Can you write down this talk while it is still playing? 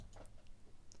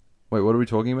Wait, what are we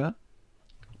talking about?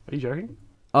 Are you joking?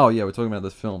 Oh, yeah, we're talking about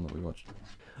this film that we watched.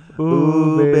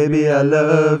 Ooh, baby, I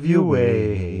love you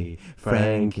way,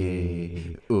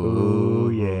 Frankie.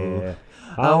 Ooh, yeah.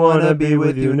 I wanna be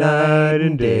with you night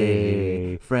and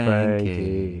day,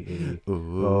 Frankie.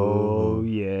 Oh,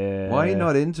 yeah. Why are you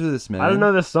not into this, man? I don't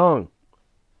know this song.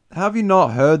 How have you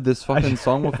not heard this fucking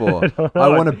song before? don't know. I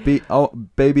want to be... Oh,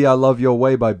 Baby, I Love Your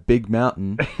Way by Big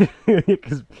Mountain.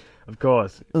 Because, of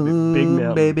course, Big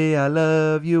Mountain. Baby, I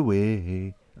love you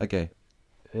way. Okay.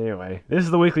 Anyway, this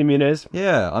is the Weekly Muniz.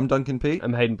 Yeah, I'm Duncan Pete.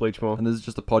 I'm Hayden Bleachmore. And this is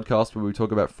just a podcast where we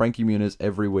talk about Frankie Muniz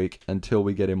every week until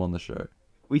we get him on the show.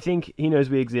 We think he knows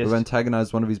we exist. We've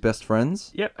antagonized one of his best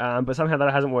friends. Yep, but somehow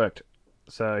that hasn't worked.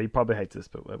 So he probably hates us,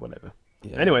 but whatever.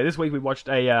 Yeah. Anyway, this week we watched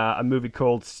a movie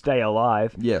called Stay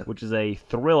Alive, Yeah. which is a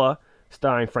thriller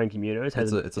starring Frankie Muniz.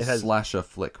 It's a slasher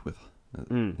flick with...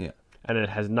 Yeah. And it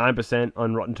has 9%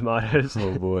 on Rotten Tomatoes.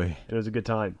 Oh, boy. It was a good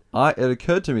time. It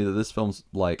occurred to me that this film's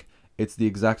like... It's the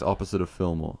exact opposite of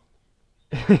Fillmore.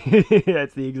 Yeah,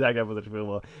 it's the exact opposite of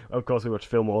Fillmore. Of course, we watched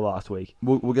Fillmore last week.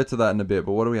 We'll get to that in a bit,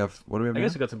 but what do we have? I now?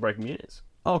 guess we got some breaking news.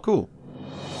 Oh, cool.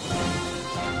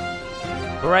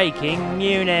 Breaking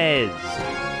News.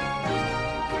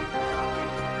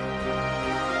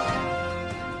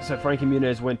 So Frankie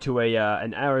Muniz went to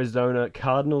an Arizona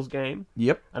Cardinals game,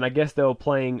 Yep. and I guess they were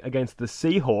playing against the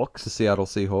Seahawks. The Seattle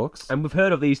Seahawks. And we've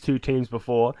heard of these two teams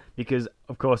before because,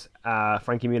 of course,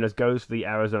 Frankie Muniz goes for the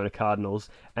Arizona Cardinals,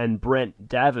 and Brent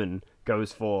Davin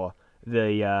goes for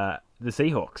the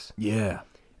Seahawks. Yeah.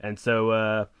 And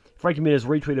so Frankie Muniz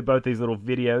retweeted both these little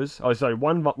videos. Oh, sorry,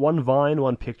 one Vine,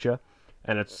 one picture,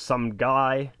 and it's some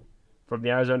guy from the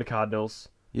Arizona Cardinals.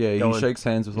 Yeah, he shakes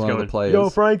hands with one of the players. Yo,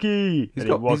 Frankie! He's And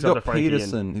got, he walks he's up got to Frankie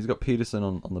Peterson. He's got Peterson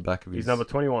on the back of his... He's number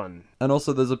 21. And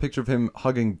also there's a picture of him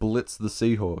hugging Blitz the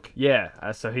Seahawk. Yeah,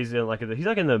 so he's in he's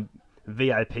like in the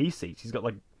VIP seats. He's got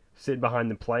like sitting behind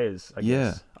the players. I Yeah.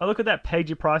 guess. Oh, look at that.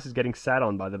 Paige Price is getting sat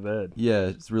on by the bird. Yeah,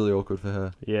 it's really awkward for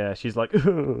her. Yeah, she's like,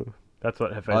 that's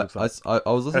what her face looks like. I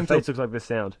was Her listening face looks like this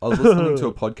sound. I was listening to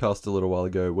a podcast a little while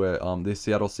ago where the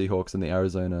Seattle Seahawks and the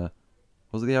Arizona...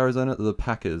 Was it the Arizona? The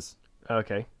Packers.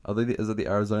 Okay. Is it the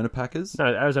Arizona Packers? No,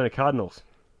 Arizona Cardinals.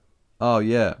 Oh,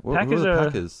 yeah. What were Packers the are-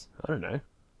 Packers? I don't know.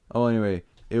 Oh, anyway.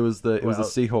 It was the Well-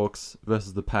 Seahawks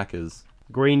versus the Packers.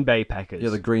 Green Bay Packers. Yeah,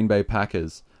 the Green Bay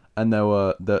Packers. And they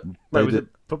were... Wait, was it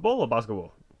football or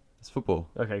basketball? It's football.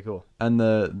 Okay, cool. And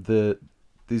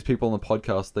these people on the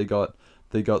podcast, they got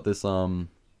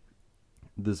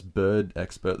this bird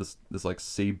expert, this like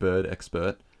sea bird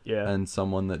expert, Yeah. and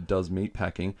someone that does meat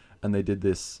packing, and they did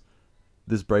this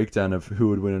breakdown of who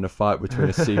would win in a fight between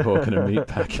a seahawk and a meat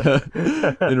packer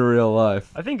in real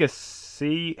life. I think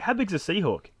how big's a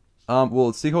Seahawk?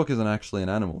 Well, seahawk isn't actually an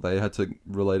animal. They had to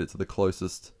relate it to the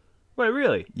closest. Wait,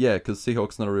 really? Yeah, because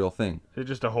seahawk's not a real thing. Is it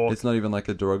just a hawk? It's not even like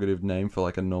a derogative name for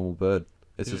like a normal bird.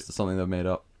 It's Is just something they've made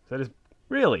up. So it is...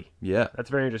 Really? Yeah. That's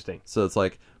very interesting. So it's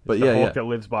like, but It's the yeah, hawk that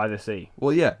lives by the sea.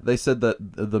 Well, yeah, they said that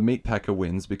the meat packer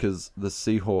wins because the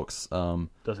Seahawks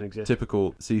Doesn't exist.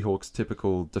 Seahawks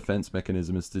typical defense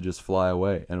mechanism is to just fly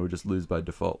away and it would just lose by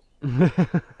default.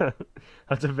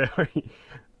 That's a very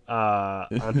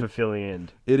unfulfilling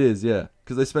end. It is, yeah,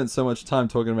 because they spent so much time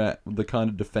talking about the kind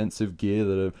of defensive gear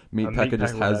that a meat packer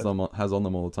just has on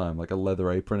them all the time, like a leather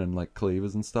apron and like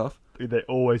cleavers and stuff. They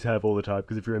always have all the time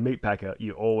because if you're a meat packer,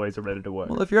 you always are ready to work.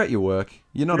 Well, if you're at your work,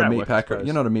 you're not You're a at meat work, I packer. suppose.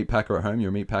 You're not a meat packer at home. You're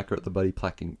a meat packer at the Buddy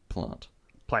Placking plant.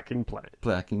 Placking plant.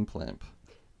 Placking plant.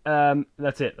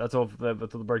 That's it. That's all the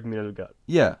breaking news we've got.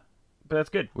 Yeah, But that's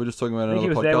good. we're just talking about I think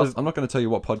another he was there podcast. with- I'm not going to tell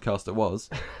you what podcast it was.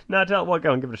 No, go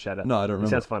on, give it a shout out. No, I don't remember.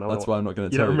 Sounds fun. That's why I'm not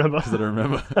going to You tell don't you. remember? Because I don't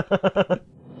remember.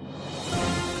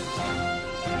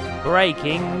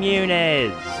 Breaking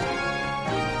News.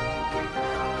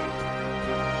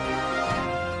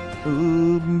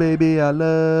 Ooh, baby, I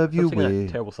love you Stop singing way.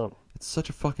 that terrible song. It's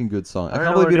such a fucking good song. I don't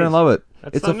can't know believe you what it don't is. love it.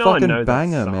 That's It's not- a no one fucking knows that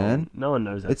banger, song. man. No one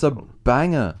knows that It's a song.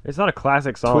 banger. It's not a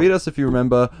classic song. Tweet us if you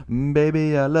remember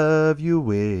Baby, I Love You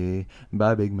Way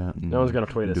by Big Mountain. No one's going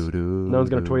to tweet us. Doo-doo. No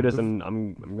one's going to tweet us, and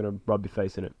I'm going to rub your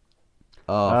face in it.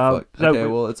 Oh, fuck. so Okay,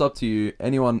 we- well, it's up to you.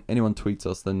 Anyone tweets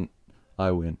us, then I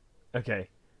win. Okay.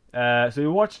 So we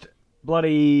watched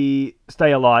bloody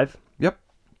Stay Alive. Yep.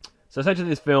 So essentially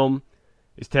this film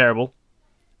is terrible.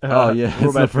 Oh, yeah, real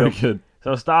it's bad not very film. good.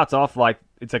 So it starts off like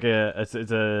it's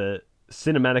a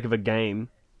cinematic of a game.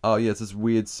 Oh, yeah, it's this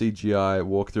weird CGI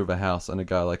walkthrough of a house and a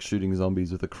guy, like, shooting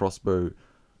zombies with a crossbow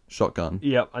shotgun.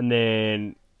 Yep, and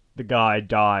then the guy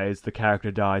dies, the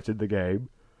character dies in the game.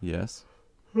 Yes.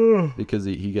 Because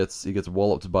he gets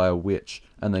walloped by a witch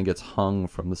and then gets hung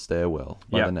from the stairwell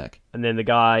by Yep. the neck. And then the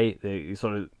guy, he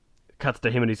sort of cuts to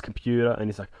him and his computer, and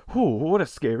he's like, "Whoa, what a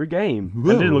scary game!" And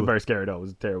Whoa. it didn't look very scary at all. It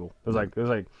was terrible. It was like,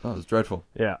 Oh, it was dreadful.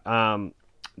 yeah.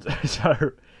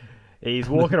 So he's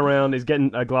walking around. He's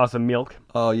getting a glass of milk,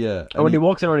 Oh yeah. and when he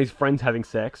walks in on his friends having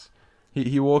sex,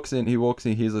 he walks in, he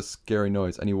hears a scary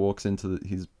noise, and he walks into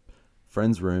his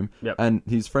friend's room, Yep. and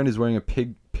his friend is wearing a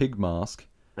pig mask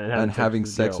and having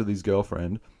sex with his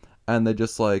girlfriend, and they're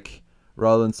just like,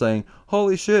 rather than saying,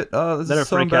 "Holy shit, this they don't is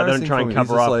so freak out. They don't embarrassing try for and me,"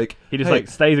 cover he's just up. like, He just "Hey, like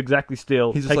stays exactly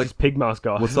still. He's just Takes like, his pig mask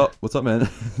off. what's up, man?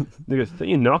 He goes, "Don't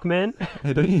you knock, man?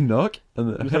 Hey, don't you knock?"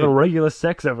 And I'm having regular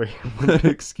sex over here.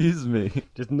 excuse me,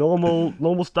 Just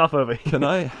normal stuff over here." can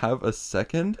I have a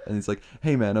second? And he's like,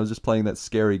 "Hey man, I was just playing that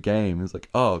scary game." He's like,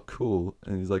 "Oh, cool."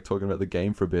 And he's like talking about the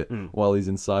game for a bit while he's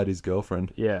inside his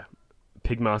girlfriend. Yeah,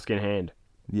 pig mask in hand.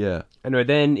 Yeah. Anyway,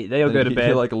 then they all And go to he, bed.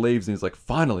 He like leaves and he's like,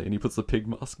 "Finally!" And he puts the pig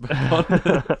mask back on,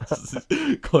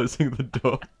 closing the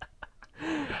door.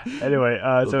 Anyway,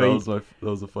 so that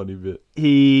was a funny bit.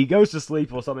 he goes to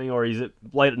sleep or something, or he's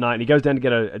late at night, and he goes down to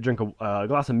get a drink of a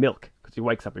glass of milk because he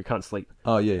wakes up and he can't sleep,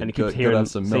 Oh yeah, and he go- keeps go hearing, have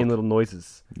some seeing milk. little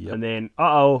noises. Yep. And then,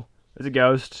 there's a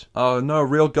ghost. Oh no,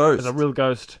 real ghost. There's a real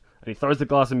ghost, and he throws the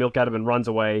glass of milk at him and runs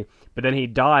away. But then he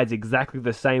dies exactly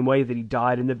the same way that he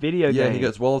died in the video Yeah, game. he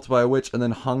gets walloped by a witch and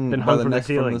then hung by the from the neck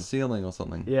from ceiling. the ceiling or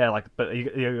something. Yeah, like, but he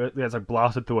gets like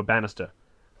blasted through a banister.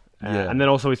 Yeah. And then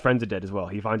also his friends are dead as well.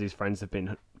 He finds his friends have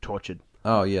been tortured,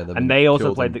 Oh yeah, and they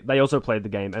also played the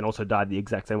game and also died the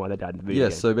exact same way they died in the video Yeah,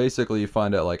 game. so basically you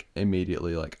find out like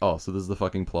immediately, like, oh, so this is the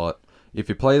fucking plot. If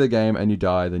you play the game and you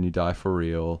die, then you die for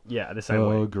real. Yeah, the same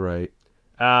Oh way. great.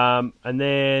 And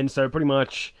then so pretty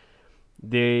much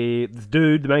this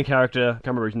dude, the main character, can't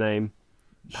remember his name,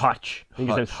 Hutch. I think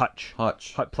his name's Hutch.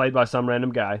 Hutch. Played by some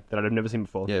random guy that I've never seen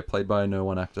before. Yeah, played by a no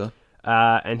one actor.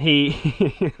 And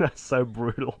he that's so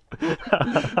brutal.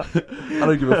 I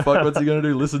don't give a fuck. What's he gonna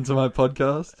do? Listen to my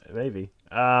podcast? Maybe.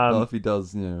 Well, if he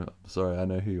does, I'm sorry, I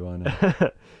know who you are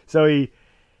now. So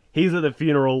he's at the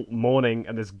funeral mourning,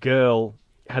 and this girl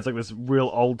has like this real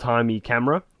old timey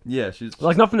camera, Yeah, she's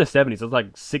like not from the 70s. It's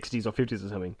like 60s or 50s or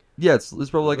something. yeah. It's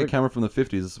probably like a camera from the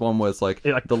 50s. It's one where it's like,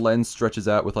 It, like, the lens stretches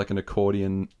out with like an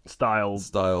accordion Style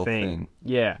thing.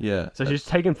 Yeah. Yeah. So she's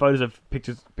taking photos of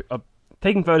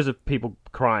taking photos of people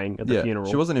crying at the Yeah, funeral.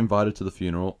 she wasn't invited to the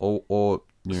funeral, or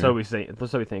So we think. I mean,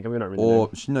 we don't really or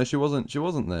know. she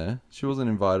wasn't there. She wasn't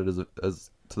invited as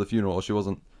to the funeral, or she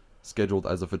wasn't scheduled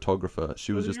as a photographer.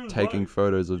 She was just taking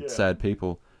photos of sad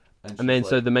people. And then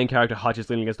so the main character Hutch is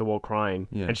leaning against the wall crying,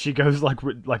 Yeah. and she goes like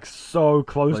so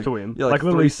close Like- to him, yeah, like like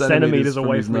literally 3 centimeters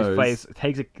away from from his his nose. face.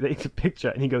 Takes a picture,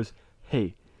 and he goes,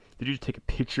 "Hey, did you just take a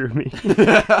picture of me?"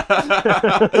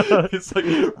 It's like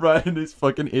right in his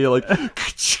fucking ear, like.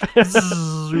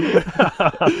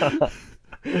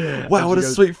 Wow, what a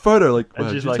goes- sweet photo! Like, and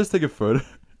wow, she's did you like- just take a photo?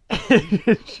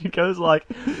 She goes like,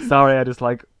 "Sorry, I just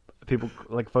like people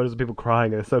like photos of people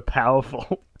crying. They're so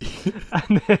powerful."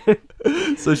 And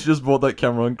then So she just bought that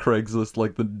camera on Craigslist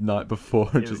like the night before,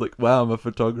 and she's like, "Wow, I'm a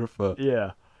photographer."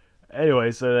 yeah.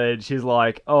 Anyway, so then she's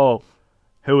like, "Oh,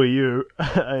 who are you?"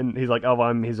 And he's like, "Oh,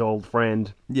 I'm his old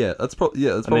friend." Yeah, that's then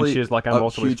probably she was like, "I'm a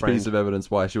also his huge friend." piece of evidence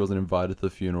why she wasn't invited to the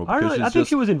funeral. I Because she's think just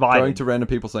she was invited. going to random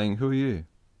people saying, "Who are you?"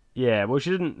 Yeah, well,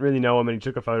 she didn't really know him, and he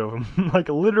took a photo of him, like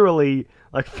literally,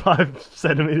 like 5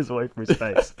 centimeters away from his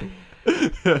face.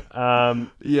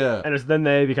 Yeah, And then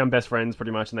they become best friends,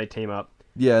 pretty much, and they team up.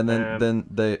 yeah, and then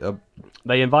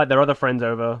They invite their other friends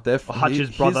over.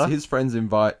 Hutch's brother. his friends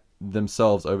invite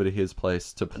themselves over to his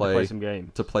place to play some game.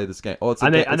 to play this game. Oh, it's a,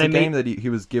 And they- it's and a they game that he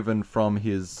was given from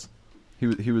his.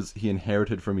 He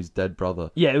inherited from his dead brother.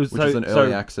 Yeah, it was which is an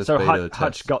early access so beta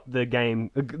Hutch test. got the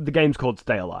game. The game's called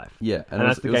Stay Alive. Yeah, and And it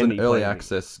that's was, the it was game an that you early played.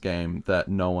 access game that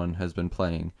no one has been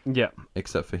playing Yeah.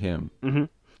 except for him.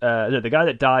 No, the guy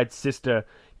that died's sister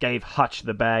gave Hutch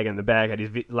the bag, and the bag had his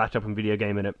laptop and video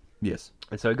game in it. Yes.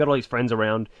 And so he got all his friends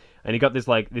around, and he got this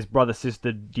this brother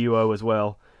sister duo as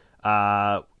well.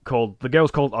 Called the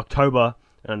girl's called October,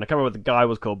 and I can't remember what the guy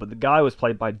was called, but the guy was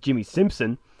played by Jimmy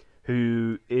Simpson,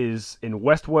 who is in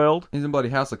Westworld. He's in bloody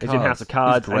House of Cards. He's in House of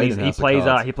Cards, He's great and in he House of plays,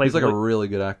 Cards. he plays He's like a Li- really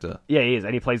good actor. Yeah, he is,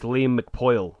 and he plays Liam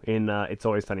McPoyle in It's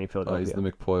Always Sunny in Oh, Philadelphia. he's the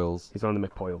McPoyles. He's one of the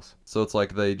McPoyles. So it's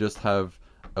like they just have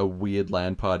a weird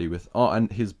LAN party with. Oh,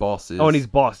 and his boss is. Oh, and his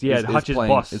boss, yeah, is Hutch's playing,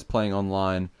 boss. is playing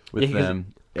online with Yeah, them.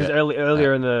 Because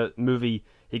earlier in the movie,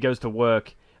 he goes to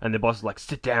work, and the boss is like,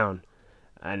 "Sit down,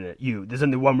 and there's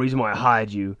only one reason why I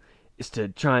hired you, is to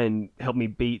try and help me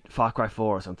beat Far Cry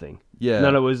 4 or something." Yeah. No,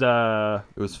 it was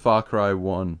It was Far Cry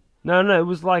 1. No, it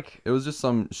was like It was just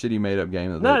some shitty made up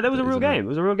game. that was a real game. It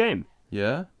was a real game.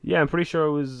 Yeah? Yeah, I'm pretty sure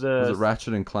it was. Was it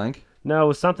Ratchet and Clank? No, it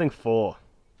was something 4.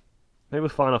 Maybe it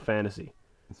was Final Fantasy.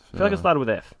 I feel like it started with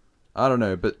F. I don't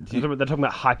know, but They're talking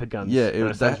about hyperguns. yeah,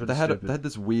 And they had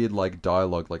this weird like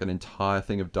dialogue, like an entire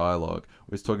thing of dialogue.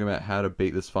 It was talking about how to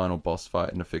beat this final boss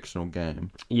fight in a fictional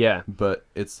game. Yeah. But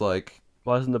it's like,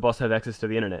 Why doesn't the boss have access to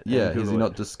the internet? and yeah, has Google he it?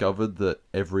 not discovered that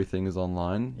everything is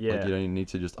online? Yeah. Like, you don't need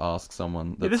to just ask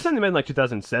someone. Yeah, this is only made in like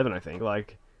 2007, I think.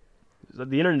 Like,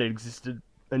 the internet existed,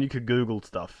 and you could Google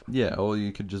stuff. Yeah, or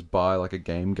you could just buy like a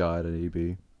game guide at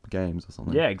EB Games or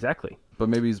something. Yeah, exactly. But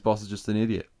maybe his boss is just an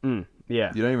idiot.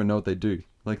 Yeah. You don't even know what they do.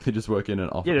 Like, they just work in an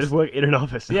office. Yeah, just work in an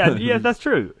office. Yeah, yeah, that's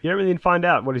true. You don't really find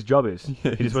out what his job is.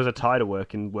 Yeah, He just wears a tie to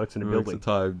work and works in a Works building. a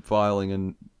tie, filing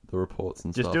in the reports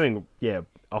and Just stuff. doing,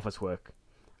 office work.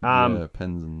 Yeah,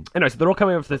 pens and... Anyway, so they're all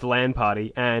coming over for this LAN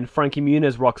party, and Frankie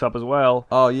Muniz rocks up as well.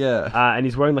 Oh, yeah. And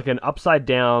he's wearing like an upside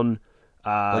down,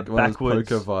 like one backwards. of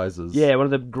those poker visors. Yeah, one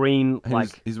of the green, And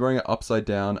like. he's wearing it upside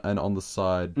down and on the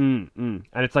side. And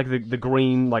it's like the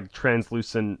green, like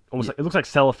translucent, almost like, it looks like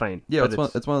cellophane. Yeah,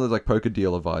 but it's one of those like poker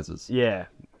dealer visors. Yeah,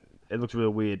 it looks really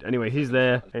weird. Anyway, he's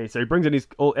there, and so he brings in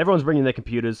everyone's bringing their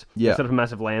computers. Yeah. Instead of a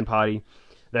massive LAN party,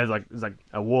 there's like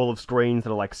a wall of screens that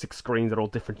are like 6 screens that are all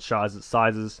different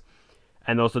sizes,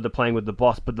 and also they're playing with the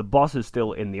boss, but the boss is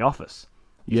still in the office.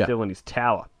 He's Yeah. still in his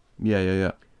tower.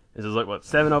 Yeah. There's like,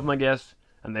 7 of them, I guess,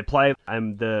 and they play,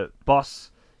 and the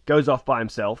boss goes off by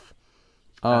himself.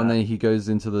 Oh, and then he goes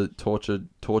into the torture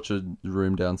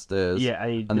room downstairs. Yeah,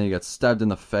 and then he gets stabbed in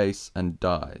the face and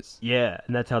dies. Yeah,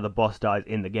 and that's how the boss dies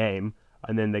in the game.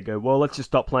 And then they go, well, let's just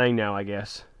stop playing now, I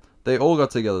guess. They all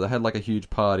got together. They had like a huge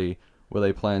party where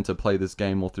they planned to play this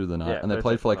game all through the night, Yeah, and they but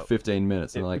played it's for like like, 15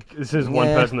 minutes. And like, This is one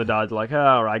person that died. Like,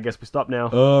 all right, I guess we stop now.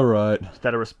 all right, Just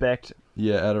out of respect.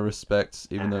 yeah, out of respect,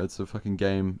 even though it's a fucking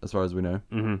game as far as we know.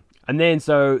 And then,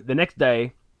 so, the next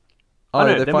day... Oh,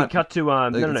 no, they then find, we cut to...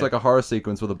 it's like a horror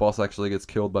sequence where the boss actually gets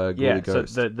killed by a ghouly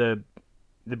ghost. So the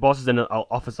boss is in an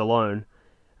office alone,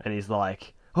 and he's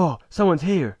like, oh, someone's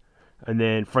here. And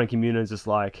then Frankie Muniz is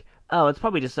like, oh, it's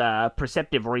probably just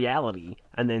perceptive reality.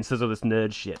 And then says all this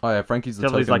nerd shit. Oh yeah, Frankie's the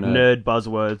Says all these token like nerd. nerd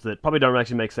buzzwords that probably don't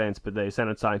actually make sense, but they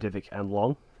sounded scientific and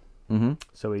long. Mm-hmm.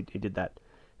 So he did that.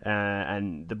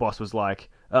 And the boss was like,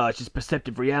 oh, it's just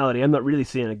perceptive reality. I'm not really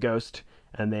seeing a ghost.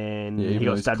 And then Yeah, he even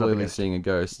though got he's stabbed by the clearly ghost. seeing a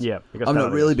ghost. Yeah, he got I'm stabbed not by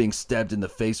the really ghost. being stabbed in the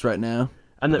face right now.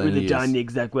 I'm not But then really he dying is. the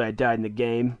exact way I died in the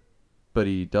game. But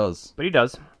he does. But he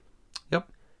does. Yep.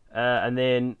 And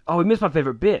then... Oh, we missed my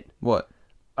favourite bit. What?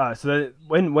 So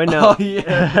when Oh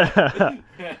yeah.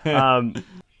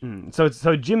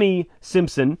 So Jimmy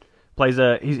Simpson plays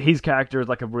his character is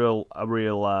like a real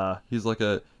He's like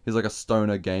a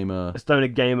stoner gamer. stoner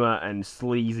gamer and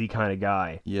sleazy kind of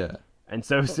guy. Yeah. And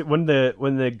so when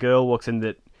the girl walks in,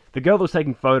 the girl that was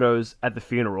taking photos at the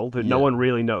funeral that no Yeah. one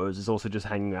really knows is also just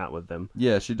hanging out with them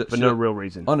Yeah, for no real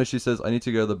reason. Oh no, she says I need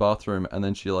to go to the bathroom, and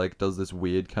then she like does this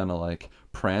weird kind of like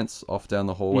prance off down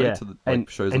the hallway Yeah, to the like,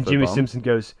 shows and off her Jimmy bum. Simpson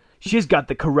goes, "She's got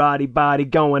the karate body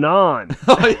going on."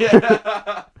 Oh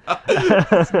yeah,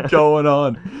 what's going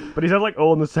on? But he said like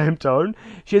all in the same tone.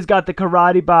 She's got the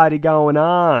karate body going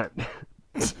on.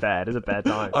 It's bad. It's a bad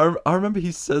time. I remember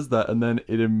he says that, and then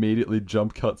it immediately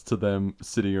jump cuts to them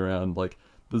sitting around. Like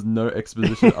there's no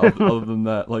exposition other than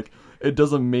that. Like it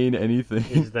doesn't mean anything.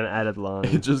 It's an added line.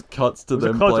 It just cuts to It was a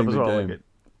them close-up playing as the well, game. like it-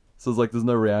 So it's like there's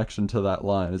no reaction to that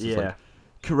line. It's just Yeah. like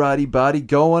karate body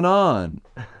going on.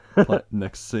 Like,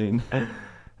 next scene.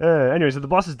 Anyway, so the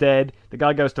boss is dead. The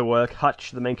guy goes to work.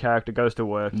 Hutch, the main character, goes to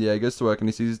work. Yeah, he goes to work and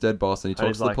he sees his dead boss and he talks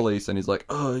he's to the like- police and he's like,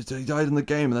 "Oh, he died in the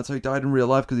game, and that's how he died in real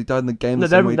life because he died in the game No, the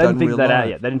they same way he died didn't in figure real that life." out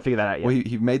yet. They didn't figure that out yet. Well,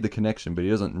 he made the connection, but he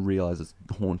doesn't realize it's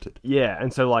haunted. Yeah,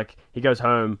 and so like he goes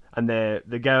home, and the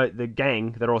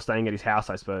gang they're all staying at his house,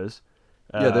 I suppose.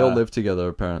 Yeah, they all live together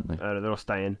apparently. They're all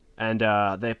staying, and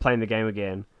they're playing the game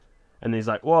again. And he's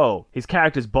like, "Whoa, his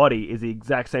character's body is the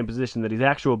exact same position that his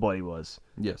actual body was."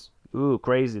 Yes. Ooh,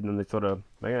 crazy! And then they sort of,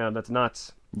 yeah, that's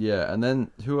nuts. Yeah, and then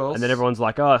who else? And then everyone's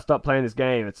like, "Oh, stop playing this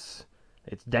game. It's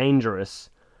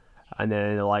dangerous." And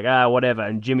then they're like, whatever.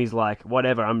 And Jimmy's like,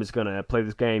 whatever, I'm just going to play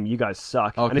this game. You guys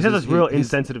suck. Oh, and he 'cause says this he's- real he's-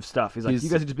 insensitive stuff. He's like, he's- you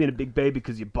guys are just being a big baby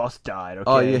because your boss died, okay?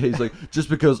 Oh yeah, he's like, just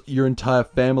because your entire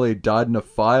family died in a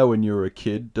fire when you were a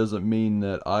kid doesn't mean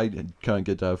that I can't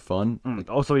get to have fun. Like,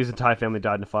 Also, his entire family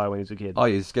died in a fire when he was a kid. oh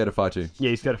yeah, he's scared of fire too. Yeah,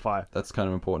 he's scared of fire. That's kind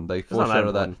of important. They not that foreshadow that.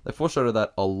 important. They foreshadow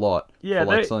that a lot. Yeah, for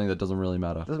like they- something that doesn't really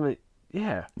matter. Doesn't mean...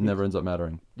 Yeah. Never ends up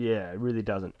mattering. Yeah, it really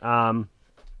doesn't.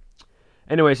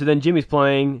 Anyway, so then Jimmy's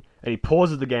playing, and he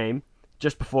pauses the game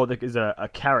just before there's a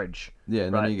carriage. Yeah,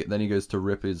 and Right. then he goes to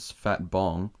rip his fat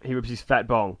bong, He rips his fat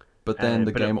bong. but then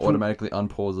the but game it- automatically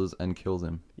unpauses and kills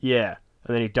him. Yeah,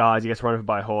 and then he dies. He gets run over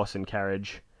by a horse and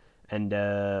carriage, and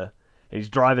he's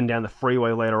driving down the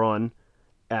freeway later on,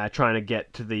 trying to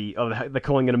get to they're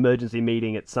calling an emergency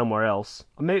meeting at somewhere else.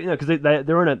 Or maybe because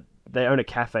they own a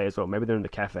cafe as well. Maybe they're in the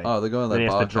cafe. Oh, they're going to then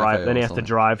that bar cafe. Then he has to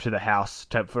drive to the house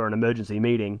for an emergency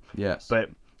meeting. Yes. But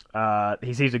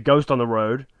he sees a ghost on the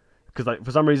road because like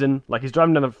for some reason like he's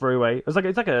driving down the freeway. It's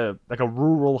like a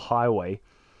rural highway.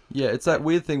 Yeah, it's that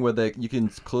weird thing where you can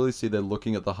clearly see they're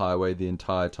looking at the highway the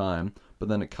entire time, but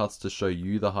then it cuts to show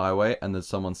you the highway and there's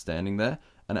someone standing there,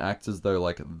 and it acts as though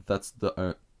like that's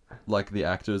the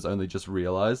actors only just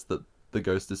realized that the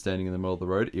ghost is standing in the middle of the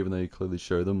road, even though you clearly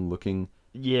show them looking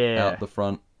out the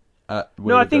front at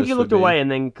where No, I the think ghost he looked would be. away and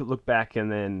then looked back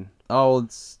and then... Oh, well,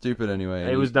 it's stupid anyway.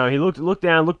 He looked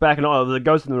down, looked back, and there's a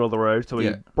ghost in the middle of the road, so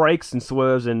he brakes and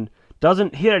swerves and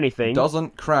doesn't hit anything.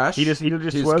 Doesn't crash. He just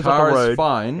His swerves car off the road. is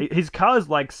fine. His car is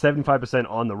like 75%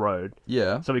 on the road.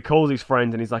 Yeah. So he calls his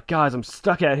friends and he's like, guys, I'm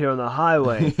stuck out here on the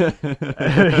highway.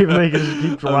 Even though he can just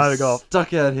keep driving off.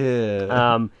 Stuck out here.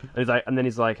 And then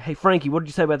he's like, hey, Frankie, what did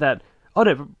you say about that? Oh,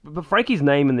 no, but Frankie's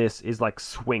name in this is like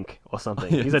Swink or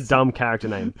something. He's a dumb character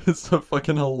name. It's a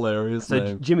fucking hilarious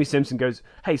name. Jimmy Simpson goes,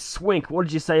 hey, Swink, what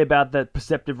did you say about that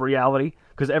perceptive reality?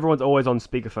 Because everyone's always on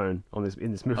speakerphone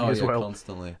in this movie as well.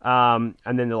 Constantly. And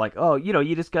then they're like, oh,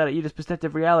 you just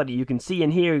perceptive reality. You can see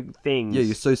and hear things. Yeah,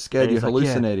 you're so scared you're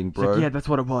hallucinating, bro. Like, yeah, that's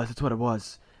what it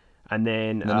was. And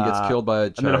then he gets killed by a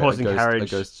chariot. And then a horse and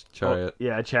carriage. A ghost chariot.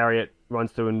 A chariot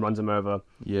runs through and runs him over.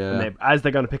 Yeah. And as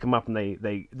they're going to pick him up, and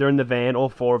they're in the van, all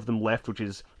four of them left, which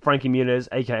is Frankie Muniz,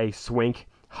 a.k.a. Swink,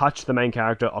 Hutch, the main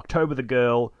character, October the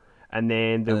girl, and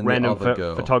then the random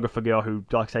photographer girl who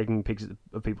likes taking pictures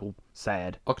of people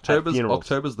sad. October's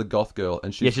the goth girl,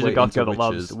 and she's a goth girl that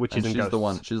loves witches and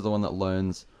ghosts. She's the one that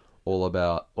learns all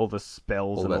about all the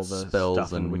spells and all the spells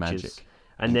stuff and witches. magic.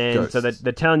 And then, so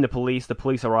they're telling the police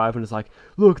arrive and it's like,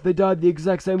 look, they died the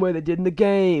exact same way they did in the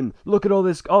game. Look at all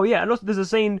this. Oh, yeah, and also there's a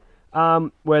scene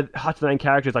where Hutch, the main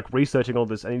character, is like researching all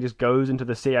this, and he just goes into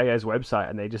the CIA's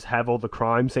website and they just have all the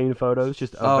crime scene photos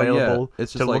just available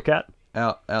it's just to look at.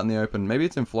 Out in the open. Maybe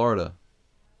it's in Florida.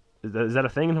 Is that a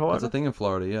thing in Florida? It's a thing in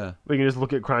Florida, yeah. We can just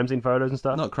look at crime scene photos and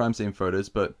stuff? Not crime scene photos,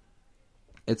 but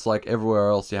it's like everywhere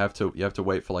else you have to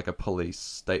wait for like a police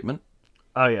statement.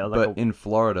 Oh, yeah. But in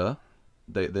Florida...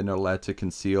 They're not allowed to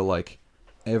conceal like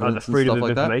evidence the Freedom and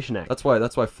stuff of like Information that. Act.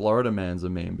 That's why Florida man's a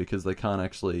meme, because they can't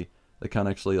actually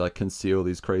like conceal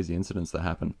these crazy incidents that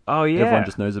happen. Oh yeah, everyone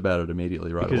just knows about it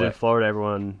immediately right away. Because in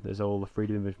Florida, there's all the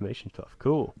Freedom of Information stuff.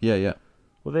 Cool. Yeah.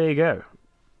 Well, there you go.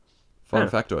 Fun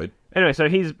factoid. Anyway, so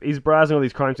he's browsing all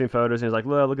these crime scene photos and he's like,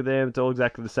 look at them, it's all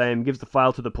exactly the same. He gives the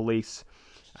file to the police,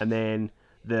 and then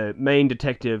the main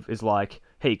detective is like,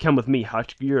 hey, come with me,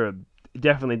 Hutch. You're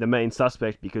definitely the main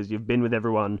suspect because you've been with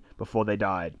everyone before they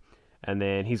died. And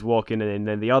then he's walking, and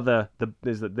then the other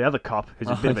cop, who's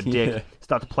a bit of a dick,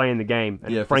 starts playing the game.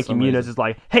 And Frankie Muniz is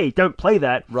like, "Hey, don't play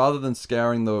that!" Rather than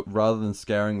scaring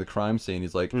the crime scene,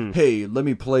 he's like, "Hey, let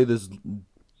me play this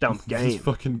dumb game, this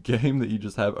fucking game that you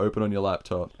just have open on your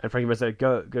laptop." And Frankie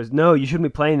Muniz goes, "No, you shouldn't be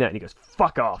playing that." And he goes,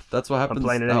 "Fuck off!" That's what happens. I'm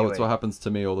playing it anyway. That's what happens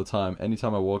to me all the time.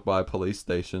 Anytime I walk by a police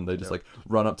station, they just like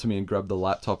run up to me and grab the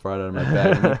laptop right out of my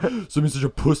bag. And like, "So you're such a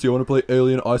pussy. I want to play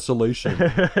Alien Isolation."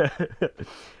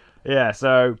 Yeah,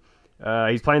 so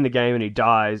he's playing the game and he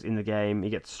dies in the game.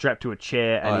 He gets strapped to a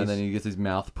chair and then he gets his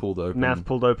mouth pulled open.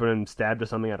 And stabbed or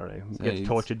something. I don't know. He gets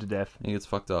tortured to death. He gets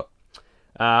fucked up.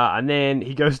 And then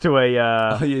he goes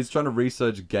to he's trying to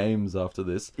research games after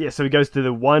this. Yeah, so he goes to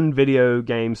the one video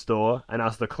game store and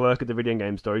asks the clerk at the video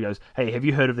game store. He goes, "Hey, have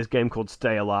you heard of this game called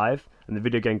Stay Alive?" And the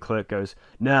video game clerk goes,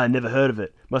 "Nah, never heard of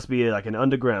it. Must be like an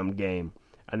underground game."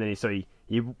 And then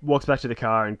he walks back to the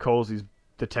car and calls his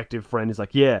detective friend. He's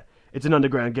like, "Yeah, it's an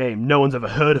underground game. No one's ever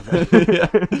heard of it."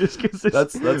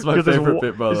 That's my favorite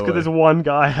bit, by the way. Just because this one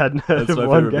guy hadn't heard of one game. That's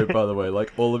my favorite bit, by the way.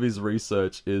 Like, all of his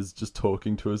research is just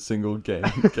talking to a single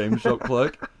game shop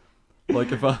clerk.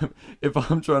 Like, if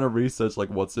I'm trying to research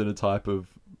like what's in a type of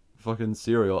fucking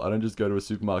cereal, I don't just go to a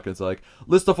supermarket and say like,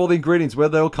 list off all the ingredients, where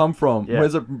they all come from,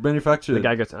 where's it manufactured. The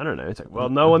guy goes, "I don't know." It's like, well,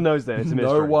 no one knows that. It's a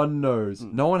mystery. No one knows.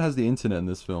 No one has the internet in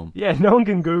this film. Yeah, no one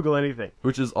can Google anything.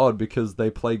 Which is odd because they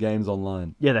play games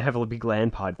online. Yeah, they have all the big LAN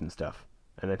pods and stuff,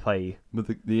 and they play. But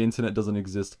the internet doesn't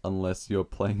exist unless you're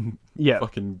playing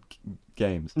fucking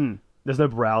games. There's no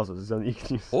browsers. You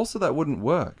can use. Also, that wouldn't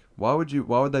work. Why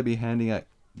would they be handing out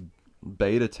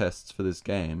beta tests for this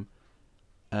game?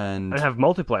 And have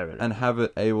multiplayer in it. And have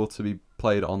it able to be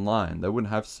played online. They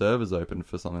wouldn't have servers open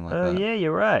for something like that. Oh, yeah,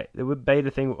 you're right. It would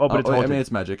beta thing. Oh, but it's haunted. I mean,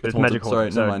 it's magic. It's magic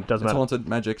haunted. Sorry, never mind. It doesn't matter. It's haunted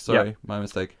magic. Sorry, my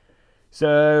mistake.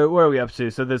 So where are we up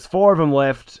to? So there's 4 of them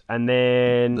left, and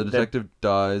then The detective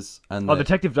dies, and the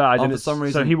detective dies. Oh, and for it's- some so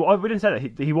reason- we didn't say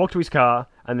that. He walked to his car,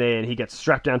 and then he gets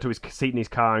strapped down to his seat in his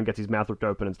car and gets his mouth ripped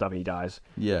open and stuff, and he dies.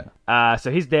 yeah,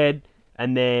 So he's dead,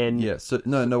 and then yeah. So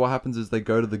no. What happens is they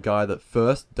go to the guy that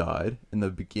first died in the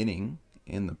beginning,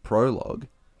 in the prologue,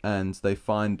 and they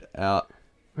find out.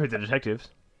 who the detectives?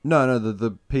 No,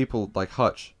 the people like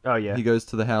Hutch. Oh yeah. He goes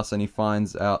to the house and he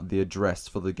finds out the address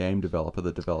for the game developer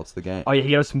that develops the game. Oh yeah,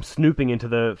 he does some snooping into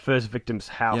the first victim's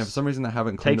house. Yeah, for some reason they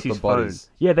haven't cleaned takes up his the bodies.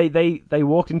 phone. Yeah, they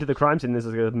walked into the crime scene. There's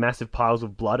like massive piles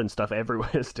of blood and stuff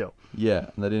everywhere still. Yeah,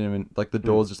 and they didn't even Hmm. like the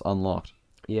doors just unlocked.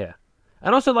 Yeah,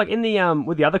 and also like in the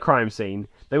with the other crime scene,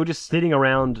 they were just sitting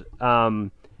around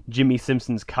Jimmy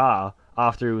Simpson's car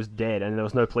after he was dead, and there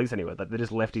was no police anywhere. Like, they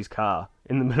just left his car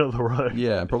in the middle of the road.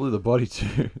 Yeah, and probably the body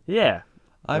too. Yeah.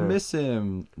 I miss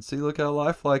him. See, look how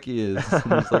lifelike he is.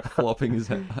 And he's like flopping his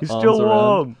He's arms still around.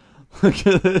 warm. Look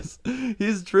at this.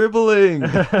 He's dribbling.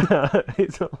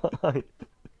 It's alive.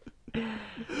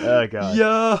 Oh god.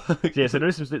 Yeah. Yeah, so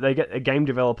they get a game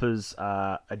developer's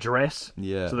address.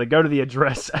 Yeah. So they go to the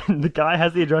address, and the guy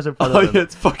has the address in front Oh, of him. yeah,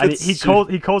 it's fucking And he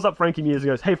stupid. calls up Frankie Muniz and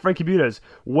goes, "Hey, Frankie Muniz,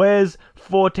 where's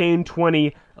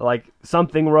 1420 like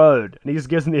something road?" And he just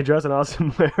gives him the address and asks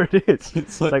him where it is. It's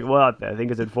It's like- like, well, I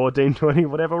think it's at 1420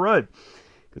 whatever road,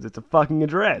 because it's a fucking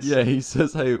address. Yeah, he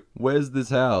says, "Hey, where's this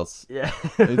house? Yeah.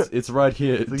 It's right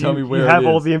here. So Tell you, me where you have it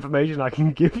all is. the information I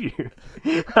can give you.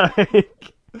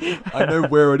 I know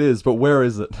where it is, but where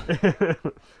is it?"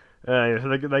 Yeah, so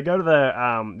they go to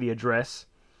the address,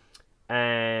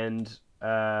 and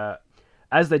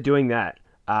as they're doing that,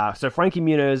 so Frankie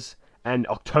Muniz and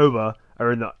October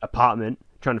are in the apartment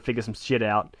trying to figure some shit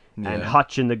out, and Yeah.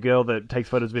 Hutch and the girl that takes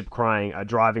photos of him crying are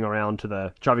driving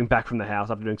back from the house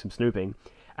after doing some snooping,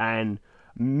 and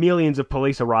millions of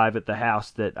police arrive at the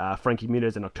house that Frankie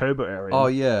Muniz and October are in. Oh,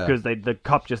 yeah. because the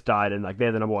cop just died, and like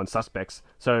they're the number one suspects.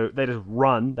 So they just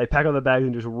run. They pack up their bags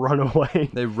and just run away.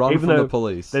 They run Even from though the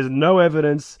police. There's no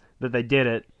evidence that they did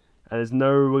it, and there's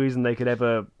no reason they could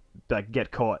ever like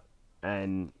get caught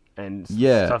and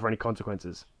Yeah. suffer any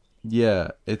consequences. Yeah,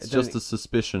 it's It just doesn't- a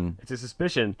suspicion. It's a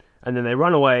suspicion, and then they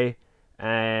run away,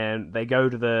 and they go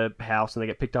to the house, and they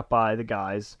get picked up by the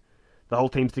guys. The whole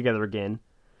team's together again.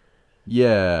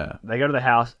 Yeah. They go to the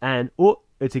house, and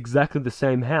it's exactly the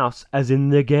same house as in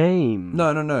the game. No.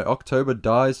 October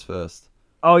dies first.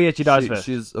 Oh yeah, she dies first.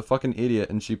 She's a fucking idiot,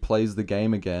 and she plays the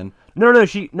game again. No,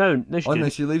 she Oh no,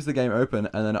 didn't. she leaves the game open,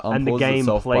 and then it And the unpauses game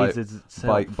itself plays by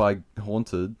itself. by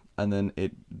Haunted, and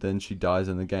then she dies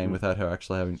in the game without her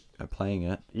actually having playing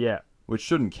it, Yeah. which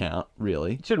shouldn't count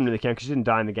really. It shouldn't really count because she didn't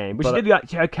die in the game. But,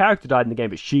 But- her character died in the game,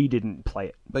 but she didn't play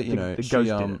it. But you know, the she ghost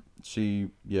did it. she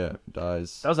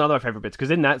dies. That was another of my favorite bits, because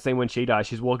in that scene when she dies,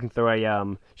 she's walking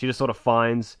through she just sort of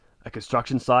finds a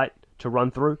construction site to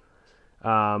run through,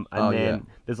 and Oh, then yeah.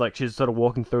 there's like she's sort of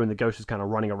walking through, and the ghost is kind of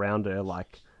running around her,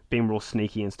 like being real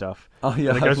sneaky and stuff. Oh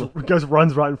yeah, And the ghost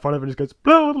runs right in front of her and just goes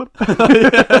blah, blah, blah.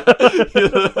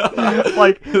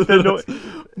 Like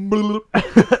the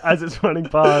as it's running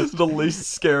past. the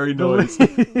least scary noise.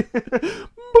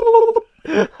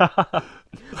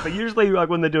 But usually, like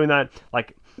when they're doing that,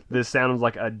 like the sounds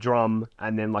like a drum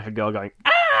and then like a girl going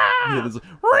ah, Yeah, there's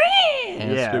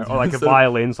yeah, or like a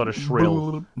violin sort of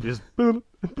shrill, just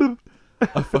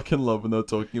I fucking love when they're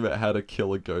talking about how to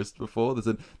kill a ghost before. They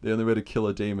said the only way to kill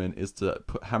a demon is to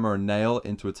hammer a nail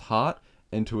into its heart,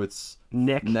 into its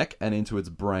neck. and into its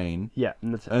brain Yeah,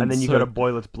 and And then you so- got to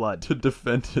boil its blood. to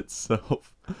defend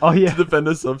itself. Oh yeah, To defend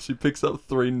herself, she picks up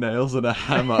 3 nails and a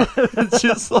hammer. It's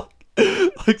just like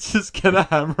just gonna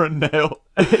hammer a nail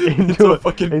into a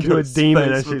fucking into a ghost's demon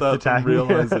face as she's without them attacking.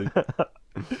 realizing.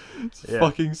 It's Yeah.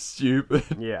 fucking stupid.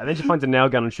 Yeah, and then she finds a nail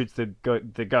gun and shoots the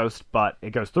ghost, but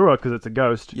it goes through her because it's a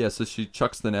ghost. Yeah, so she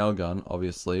chucks the nail gun,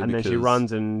 obviously. And then she because-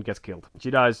 runs and gets killed.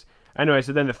 She dies. Anyway,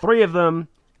 so then the 3 of them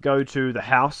go to the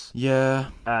house. Yeah,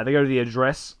 They go to the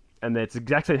address, and it's the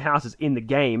exact same house as in the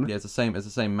game. yeah, it's the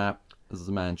same map as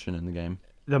the mansion in the game.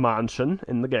 The mansion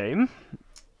in the game.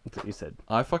 That's what you said.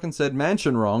 I fucking said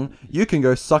mansion wrong. You can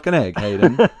go suck an egg,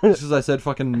 Hayden. Just because I said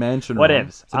fucking mansion wrong.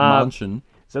 Whatevs. I said mansion.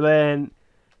 So then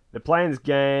they're playing this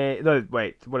game. No,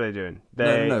 wait, what are they doing?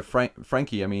 No.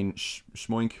 Frankie, I mean,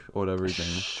 Schmoink, or whatever his name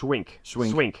is. Swink.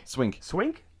 Swink. Swink?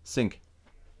 Sink.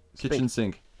 Kitchen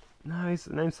sink. No, his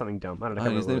name's something dumb. I don't know. I Oh,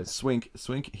 can't his remember what name's it is. Swink.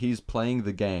 Swink, he's playing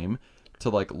the game to,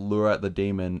 like, lure out the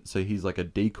demon, so he's like a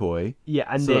decoy. Yeah,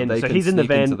 and so then that they so can he's in the sneak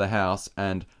van. into the house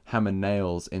and hammer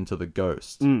nails into the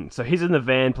ghost. So he's in the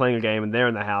van playing a game, and they're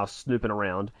in the house snooping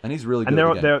around. And he's really And good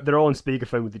at the game. they're all on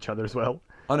speakerphone with each other as well.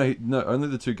 Oh no, only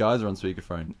the two guys are on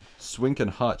speakerphone. Swink and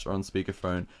Hutch are on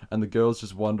speakerphone, and the girl's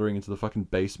just wandering into the fucking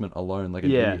basement alone like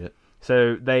an idiot.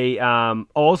 So they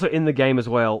also in the game as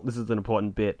well. This is an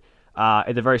important bit.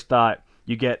 At the very start,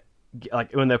 you get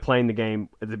like when they're playing the game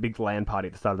at the big LAN party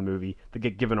at the start of the movie, they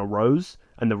get given a rose,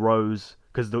 and the rose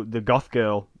because the goth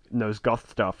girl knows goth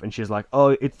stuff, and she's like, oh,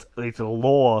 it's a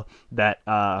law that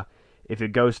if a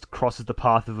ghost crosses the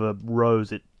path of a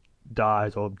rose, it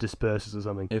dies or disperses or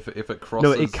something. If it crosses,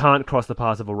 No, it can't cross the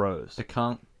path of a rose. It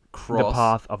can't cross the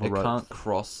path of a rose. It can't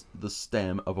cross the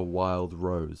stem of a wild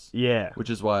rose. Yeah. Which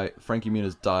is why Frankie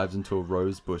Muniz dives into a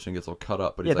rose bush and gets all cut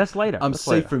up. But he's that's later. I'm That's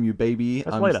safe later. from you, baby.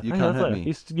 That's later. You Hang can't on, hurt that's me.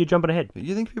 later. You're jumping ahead.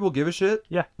 You think people give a shit?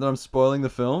 Yeah. That I'm spoiling the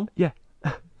film? Yeah.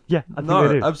 Yeah, I think No,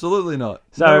 they do. absolutely not.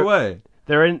 So- No way.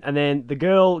 They're in, and then the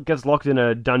girl gets locked in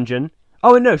a dungeon.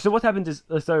 Oh, no. So what happens is,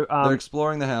 They're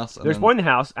exploring the house. And they're then exploring the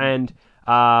house, and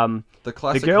the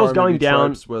classic girl's horror going movie down-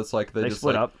 tropes where it's like they just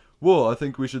split like, up. Whoa, I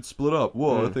think we should split up.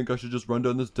 Whoa, I think I should just run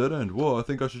down this dead end. Whoa, I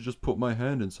think I should just put my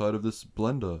hand inside of this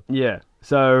blender. Yeah.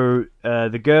 So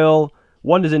the girl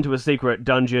wanders into a secret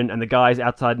dungeon, and the guy's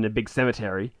outside in a big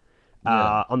cemetery.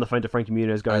 Yeah. On the phone to Frankie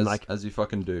Muniz, going As you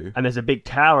fucking do. and there's a big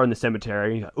tower in the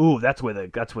cemetery. He's like, ooh, that's where the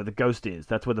ghost is.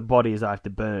 That's where the body is. I have to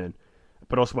burn,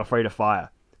 but also I'm afraid of fire,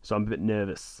 so I'm a bit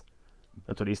nervous.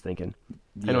 That's what he's thinking.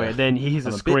 Yeah. Anyway, then he hears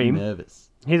I'm a bit scream. nervous.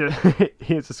 He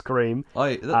hears a scream. Oh,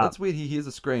 yeah, that's weird. He hears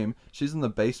a scream. She's in the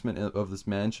basement of this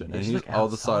mansion, and she's, he's like, on the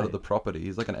other side of outside. the property.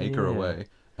 He's like an acre Yeah. away,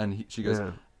 and she goes,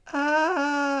 Yeah.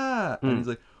 ah, and he's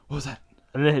like, what was that?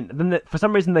 And then for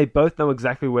some reason they both know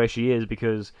exactly where she is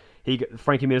because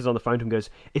Frankie Muniz is on the phone to him and goes,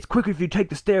 "It's quicker if you take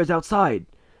the stairs outside."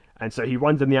 And so he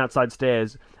runs down the outside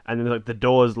stairs, and then like the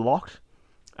door's locked.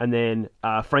 And then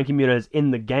Frankie Muniz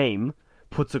in the game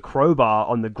puts a crowbar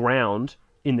on the ground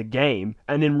in the game,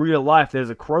 and in real life there's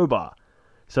a crowbar,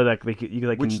 so that Which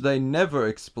they never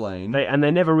explain.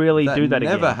 they never really do that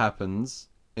never again. happens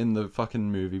in the fucking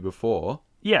movie before,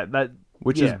 Yeah, that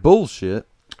which is bullshit.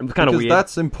 it's kind of Because weird.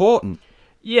 that's important.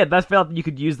 Yeah, that felt you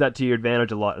could use that to your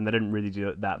advantage a lot, and they didn't really do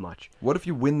it that much. What if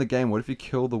you win the game? What if you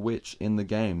kill the witch in the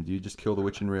game? Do you just kill the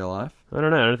witch in real life? I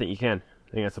don't know. I don't think you can.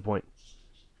 I think that's the point.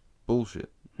 Bullshit.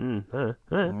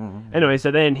 Anyway, so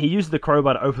then he uses the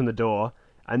crowbar to open the door,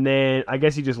 and then I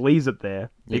guess he just leaves it there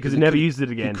because he never uses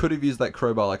it again. He could have used that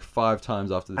crowbar like 5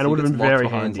 times after this. And it would have He been gets locked very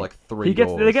behind handy. like 3 They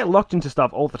doors. get locked into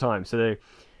stuff all the time. So they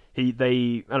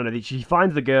I don't know. She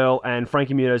finds the girl, and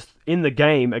Frankie Muniz in the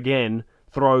game again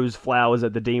throws flowers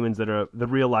at the demons that are the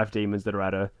real life demons that are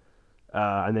at her,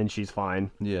 and then she's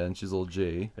fine. Yeah, and she's all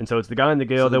G. And so it's the guy and the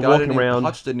girl. So the They're guy walking around.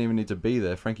 Hutch didn't even need to be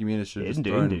there. Frankie Muniz should He have just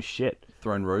didn't do shit.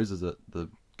 thrown roses at the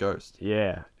ghost.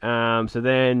 Yeah. So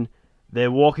then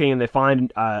they're walking and they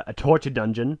find a torture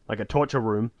dungeon, like a torture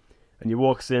room, and you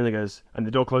walk in and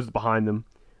the door closes behind them,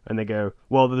 and they go,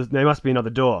 well, there must be another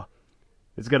door.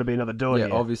 There's got to be another door Yeah,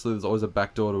 here. obviously there's always a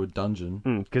back door to a dungeon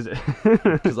Because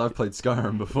because I've played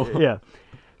Skyrim before. yeah.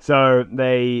 So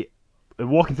they're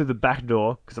walking through the back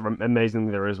door, because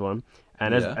amazingly there is one,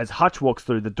 and Yeah. as Hutch walks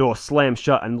through, the door slams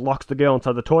shut and locks the girl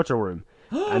inside the torture room.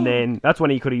 And then that's when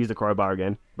he could have used the crowbar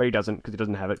again, but he doesn't because he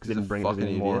doesn't have it because he He's a didn't bring it because fucking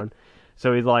he's a idiot. moron.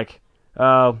 So he's like,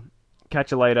 "Oh,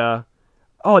 catch you later."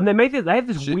 Oh, and they have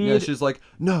this Yeah, weird. she's like,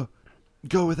 no,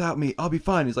 go without me. I'll be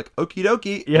fine. He's like, okie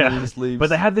dokie. Yeah, And he just leaves. but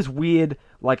they have this weird,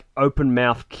 like, open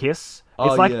mouth kiss.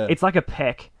 Oh, yeah. It's like a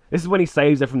peck. This is when he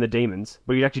saves her from the demons,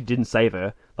 but he actually didn't save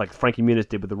her, like Frankie Muniz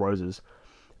did with the roses.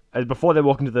 Before they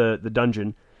walk into the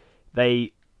dungeon,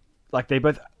 they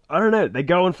both, I don't know, they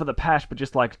go in for the pash, but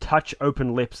just like touch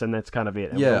open lips, and that's kind of it.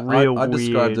 It was Yeah, a real I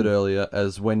described weird- it earlier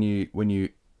as when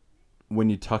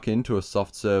you tuck into a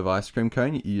soft serve ice cream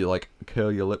cone, you like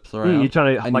curl your lips around. you're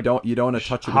trying to, and like, you don't want to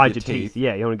touch it with hide your teeth.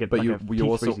 Yeah, you want to get, But like, you teeth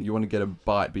also freezing. you want to get a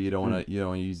bite, but you don't want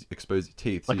to expose your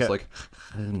teeth. So Like you're a- just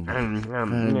like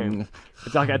Yeah.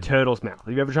 It's like a turtle's mouth.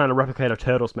 Have you ever tried to replicate a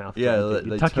turtle's mouth? Yeah, You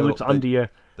they tuck your lips under your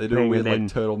they do a thing, weird and then,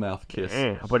 like turtle mouth kiss.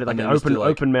 I put it like And an then just do,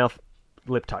 open mouth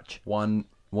lip touch. one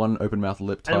open mouth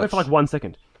lip touch. And it went for like 1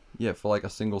 second. Yeah, for like a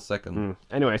single second.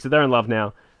 Anyway, so they're in love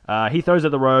now. He throws her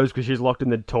the rose because she's locked in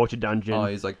the torture dungeon. Oh,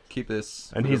 he's like, keep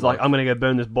this. and for he's the, like, I'm going to go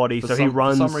burn this body. So he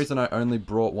runs. For some reason, I only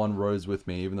brought one rose with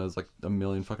me, even though there's like a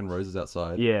million fucking roses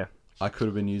outside. Yeah, I could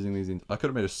have been using these. I could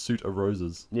have made a suit of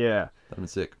roses. yeah. That'd been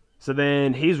sick. So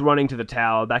then he's running to the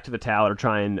tower, back to the tower to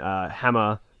try and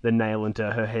hammer the nail into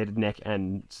her head, neck,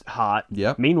 and heart.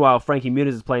 Yep. Meanwhile, Frankie Muniz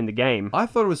is playing the game. I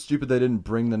thought it was stupid they didn't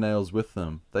bring the nails with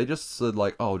them. They just said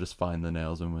like, "Oh, just find the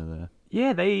nails when we're there."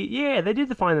 Yeah, they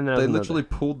did find the nails. They in there. literally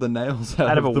pulled the nails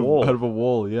out of a wall. Out of a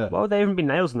wall, yeah. Why would there even be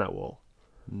nails in that wall?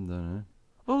 I don't know.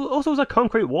 Well, also, it was a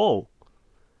concrete wall.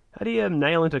 How do you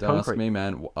nail into Don't ask concrete? me,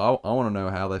 man. I want to know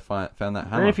how they found that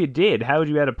hammer. And if you did, how would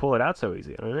you be able to pull it out so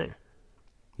easy? I don't know.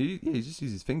 He just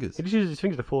uses his fingers. He just uses his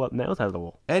fingers to pull out nails out of the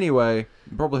wall. Anyway,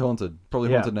 probably haunted.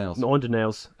 Haunted nails. Haunted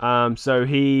nails. So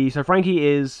Frankie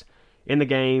is in the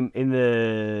game, in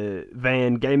the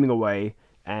van, gaming away,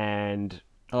 and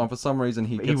Oh, for some reason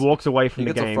he walks away from he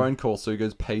the gets game. a phone call, so he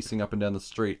goes pacing up and down the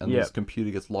street, and Yeah. his computer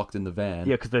gets locked in the van.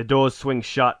 Yeah, because the doors swing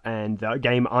shut and the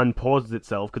game unpauses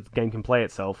itself because the game can play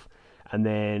itself. And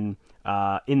then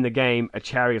in the game, a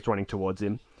chariot's running towards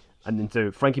him. And then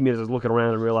so Frankie Muniz is looking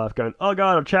around in real life going, oh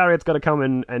god, a chariot's got to come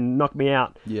and knock me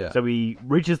out. Yeah. So he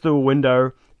reaches through a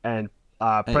window and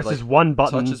presses like, one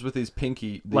button. Touches with his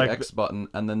pinky the Like- X button,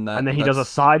 and then he does a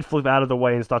side flip out of the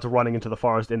way and starts running into the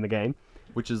forest in the game.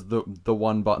 which is the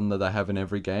one button that they have in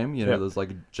every game. You know, Yep. there's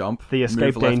like jump, The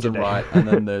escape move left danger and day. right, and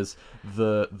then there's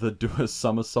the do a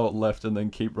somersault left and then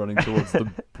keep running towards the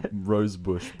rose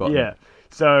bush button. Yeah.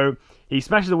 So he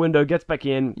smashes the window, gets back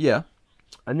in, Yeah.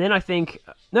 and then I think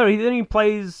then he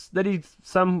plays Then he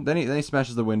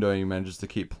smashes the window and he manages to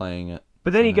keep playing it.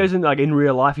 but then he goes in like in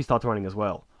real life he starts running as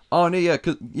well. Oh no, yeah,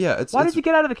 it's. Why it's, does he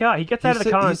get out of the car? He gets out of the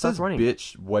car he and starts says running.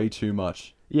 bitch way too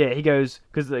much. Yeah, he goes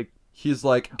because like He's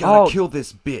like, gotta Oh, kill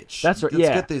this bitch. that's right, Let's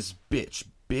yeah. get this bitch.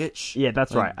 yeah,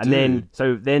 that's Like, right. And then dude.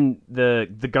 so then the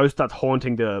ghost starts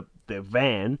haunting the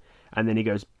van, and then he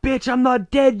goes, "Bitch, I'm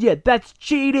not dead yet. That's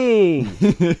cheating."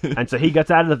 And so he gets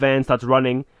out of the van, starts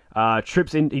running,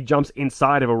 he jumps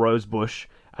inside of a rose bush,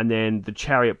 and then the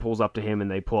chariot pulls up to him, and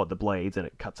they pull out the blades, and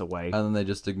it cuts away. And then they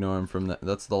just ignore him from that.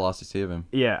 That's the last you see of him.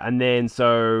 Yeah, and then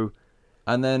so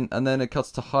And then it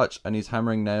cuts to Hutch, and he's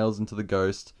hammering nails into the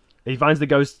ghost. he finds the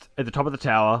ghost at the top of the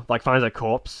tower, like finds a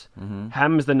corpse,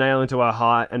 hammers the nail into her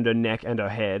heart and her neck and her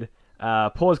head,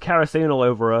 pours kerosene all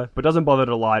over her, but doesn't bother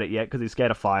to light it yet because he's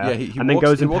scared of fire. Yeah, he and then walks,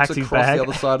 goes he and walks packs his across bag. the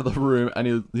other side of the room,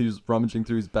 and he's rummaging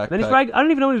through his backpack. Then his bag, I don't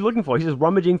even know what he's looking for. He's just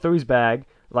rummaging through his bag,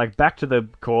 like back to the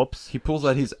corpse. He pulls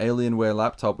out his Alienware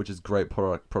laptop, which is great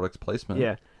product placement.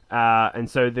 Yeah, and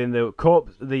so then the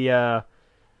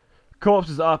corpse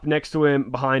is up next to him,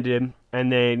 behind him,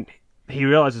 and then he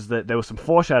realizes that there was some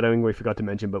foreshadowing we forgot to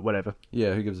mention, but whatever,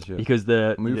 Yeah, who gives a shit? because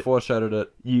We foreshadowed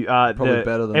it. you Probably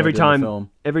better than every they did in the time film.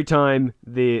 every time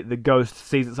the ghost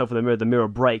sees itself in the mirror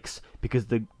breaks because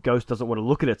the ghost doesn't want to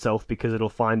look at itself because it'll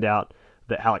find out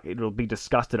that how it'll be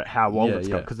disgusted at how old Yeah, it's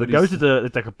yeah. got because the But ghost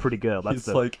it's like a pretty girl. That's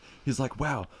He's like,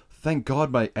 wow, thank God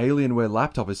my Alienware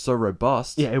laptop is so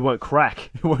robust. yeah, it won't crack.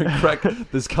 It won't crack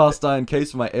this cast iron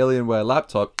case for my Alienware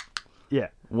laptop. Yeah,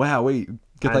 Wow,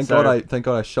 thank so- God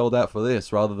I shelled out for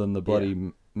this rather than the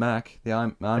bloody Mac, the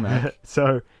iMac.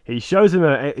 so he shows him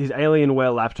his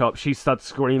Alienware laptop. She starts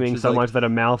screaming She's so like, much that her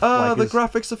mouth Ah, the is-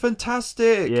 graphics are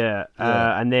fantastic. yeah,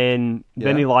 Yeah. and then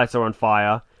Yeah. he lights her on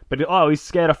fire. But he's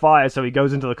scared of fire, so he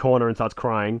goes into the corner and starts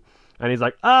crying. And he's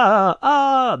like,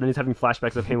 Then he's having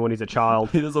flashbacks of him when he's a child,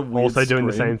 He does a weird also doing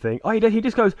the scream. same thing. Oh, he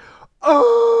just goes,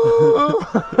 oh,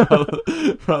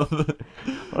 rather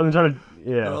I'm trying to,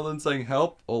 yeah. rather than saying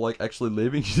help or like actually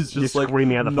leaving, he's just like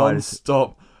screaming out the fighters.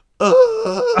 non-stop.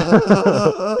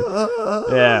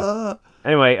 Yeah.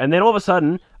 Anyway, and then all of a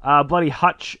sudden, bloody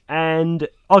Hutch and...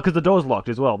 Oh, because the door's locked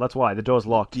as well. That's why. The door's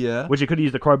locked. Yeah. Which he could have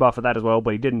used the crowbar for that as well,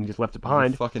 but he didn't. He just left it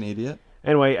behind. Fucking idiot.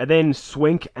 Anyway, and then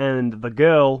Swink and the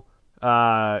girl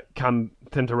come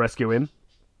to rescue him.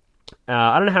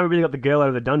 I don't know how we really got the girl out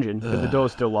of the dungeon, because the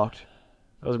door's still locked.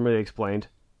 That wasn't really explained.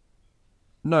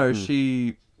 No,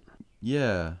 she.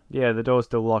 Yeah. Yeah, the door's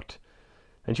still locked.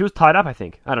 And she was tied up, I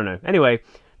think. I don't know. Anyway,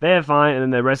 they're fine, and then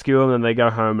they rescue him, and they go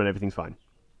home, and everything's fine.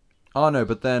 Oh no,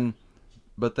 but then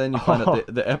you find out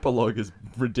the epilogue is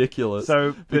ridiculous.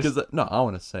 So, because no, I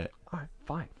want to say it. Alright,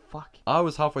 fine. Fuck. I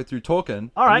was halfway through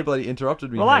talking. All right. And you bloody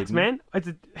interrupted me. Relax, Hayden.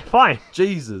 man. Fine.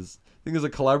 Jesus. Think it's a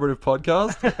collaborative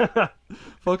podcast?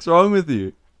 Fuck's wrong with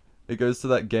you? It goes to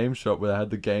that game shop where they had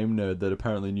the game nerd that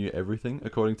apparently knew everything,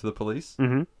 according to the police.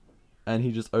 Mm-hmm. And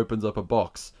he just opens up a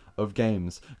box of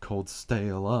games called Stay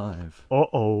Alive.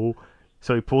 Uh-oh.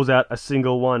 So he pulls out a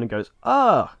single one and goes,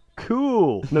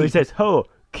 cool. No, he says,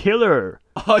 killer.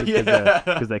 Oh, yeah.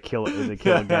 Because they kill it. It's a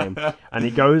killer game. And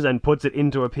he goes and puts it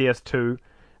into a PS2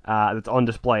 that's on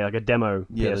display, like a demo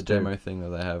Yeah, PS2. the demo thing that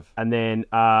they have. And then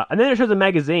it shows a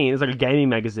magazine. It's like a gaming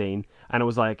magazine. And it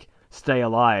was like, Stay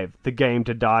Alive, the game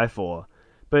to die for.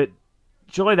 But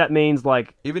surely that means,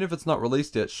 like... Even if it's not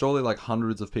released yet, surely like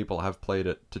hundreds of people have played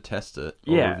it to test it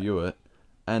or Yeah. review it.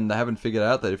 And they haven't figured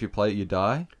out that if you play it, you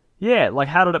die. Yeah, like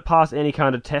how did it pass any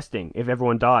kind of testing if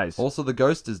everyone dies? Also, the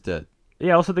ghost is dead.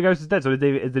 Yeah, also the ghost is dead, so is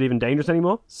it even dangerous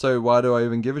anymore? So why do I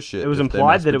even give a shit? It was if they're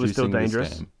implied that it was still mass-producing this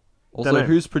dangerous. game? Also, Dunno.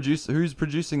 who's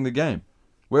producing the game?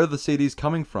 Where are the CDs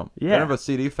coming from? Yeah. They don't have a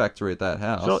CD factory at that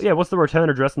house. So, yeah, what's the return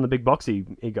address on the big box he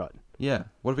got? Yeah.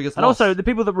 What if he gets And lost? also, the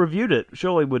people that reviewed it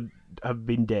surely would have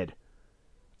been dead.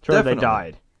 Surely they Definitely.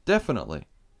 died. Definitely.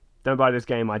 Don't buy this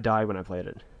game, I died when I played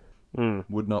it.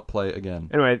 Would not play again.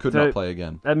 Anyway, Could so- not play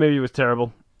again. That movie was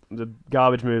terrible. It was a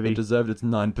garbage movie. It deserved its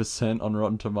 9% on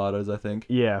Rotten Tomatoes, I think.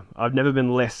 Yeah, I've never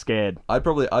been less scared. I'd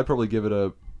probably give it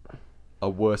a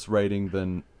worse rating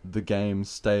than the game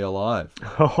Stay Alive.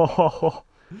 Whoa.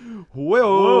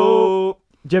 Whoa!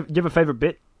 Do you have a favourite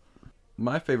bit?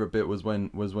 My favorite bit was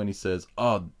when he says,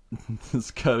 "Oh,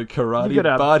 this got a karate You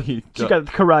got a- body." You got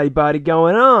the karate body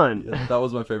going on. Yeah, that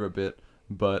was my favorite bit.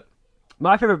 But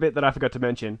My favourite bit that I forgot to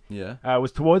mention yeah,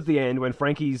 was towards the end when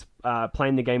Frankie's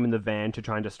playing the game in the van to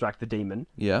try and distract the demon.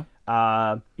 yeah,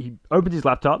 He opens his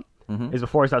laptop, is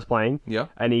before he starts playing, yeah.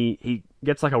 and he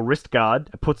gets like a wrist guard,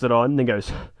 puts it on, and then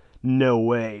goes, "No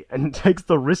way," and takes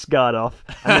the wrist guard off,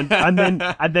 and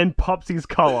then pops his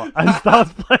collar and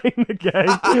starts playing the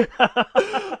game.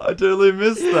 I totally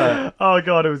missed that. Oh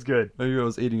god, it was good. Maybe I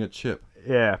was eating a chip.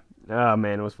 Yeah. Oh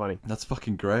man, it was funny. That's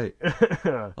fucking great.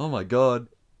 Oh my god.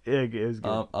 Yeah, it was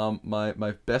good.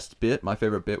 My best bit, my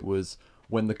favorite bit was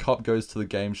when the cop goes to the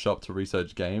game shop to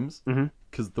research games.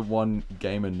 Because the one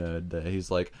gamer nerd there,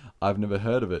 he's like, "I've never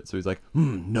heard of it." So he's like,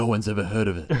 "No one's ever heard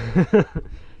of it."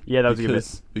 Yeah, that was a good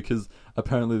bit. Because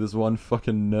apparently this one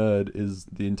fucking nerd is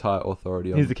the entire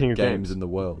authority on He's the king of games. in the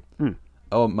world.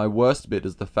 Oh, my worst bit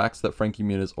is the fact that Frankie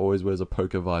Muniz always wears a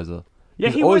poker visor. Yeah,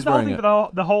 He's he always wears the whole wearing thing it. for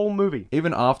the whole movie.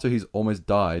 Even after he's almost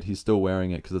died, he's still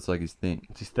wearing it because it's like his thing.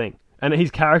 It's his thing. And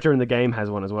his character in the game has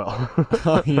one as well.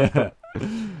 Oh yeah.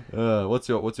 What's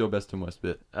your best and worst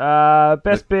bit?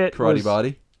 Best bit Karate was...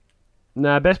 body.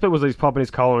 Nah, best bit was he's popping his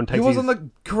collar and takes He was his... on the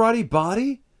karate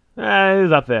body. It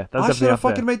was up there. That was I should definitely have up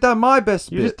there. fucking made that my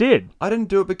best You bit. just did. I didn't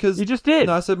do it because You just did.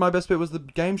 No, I said my best bit was the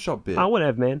game shop bit. Oh,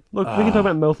 whatever, man. Look, we can talk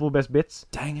about multiple best bits.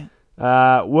 Dang it.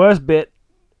 Worst bit...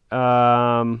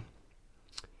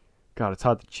 God, it's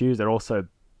hard to choose. They're all so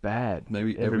bad.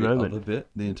 Maybe every every moment. other bit,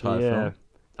 the entire Yeah. film.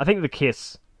 I think the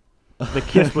kiss. The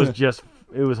kiss was just...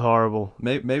 It was horrible.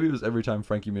 Maybe it was every time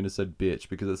Frankie Muniz said bitch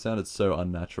because it sounded so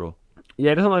unnatural.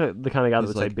 Yeah, it doesn't like the kind of guy that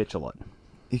He's would like- say bitch a lot.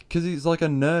 Because he's like a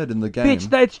nerd in the game. Bitch,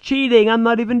 that's cheating. I'm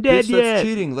not even dead Bitch, yet. that's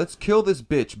cheating. Let's kill this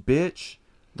bitch.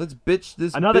 Let's bitch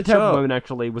this Another bitch terrible up. moment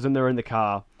actually was when they were in the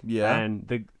car. Yeah. And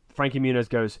the Frankie Muniz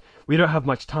goes, "We don't have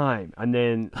much time." And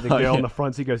then the Oh, girl in yeah. the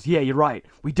front seat goes, "Yeah, you're right.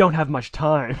 We don't have much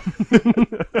time."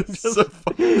 So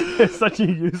funny. It's such a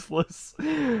useless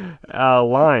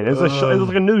line. It was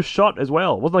like a new shot as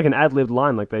well. It wasn't like an ad-libbed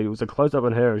line. It was a close-up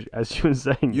on her as she was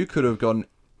saying. You could have gotten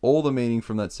all the meaning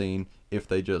from that scene if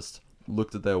they just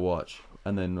looked at their watch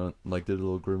and then did a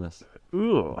little grimace.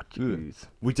 Ooh, jeez.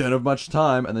 We don't have much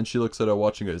time, and then she looks at her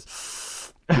watch and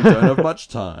goes, "We don't have much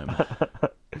time."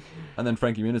 And then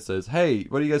Frankie Muniz says, "Hey,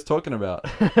 what are you guys talking about?"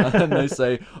 And then they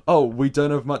say, "Oh, we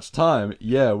don't have much time."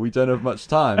 "Yeah, we don't have much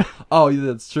time." "Oh, yeah,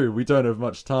 that's true. We don't have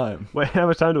much time." Wait, how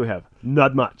much time do we have?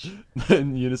 Not much.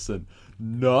 In unison,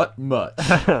 "Not much."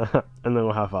 And then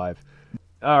we'll high five.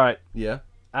 All right. Yeah.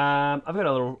 I've got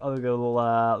a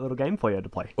little game for you to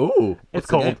play. Ooh.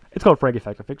 It's what's the game? called Frankie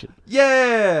Fact or Fiction.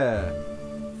 Yeah.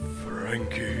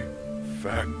 Frankie,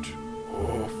 fact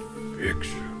or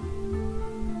fiction?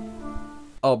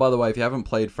 Oh, by the way, if you haven't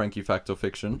played Frankie Fact or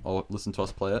Fiction or listened to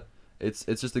us play it, it's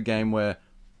just a game where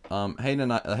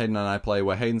Hayden and I play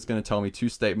where Hayden's going to tell me two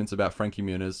statements about Frankie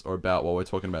Muniz or about what we're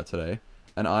talking about today,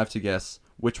 and I have to guess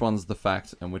which one's the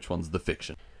fact and which one's the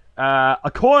fiction.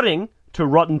 According to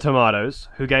Rotten Tomatoes,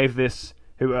 on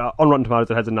Rotten Tomatoes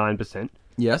it has a 9%,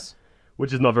 Yes?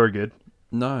 which is not very good.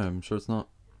 No, I'm sure it's not.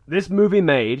 This movie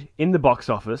made in the box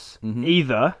office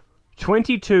either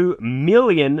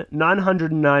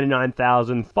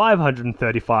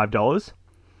 $22,999,535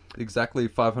 Exactly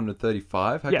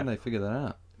 535? How Yeah. can they figure that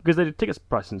out? because they did ticket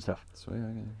prices and stuff, Sweet,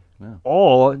 okay. Wow.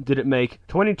 or did it make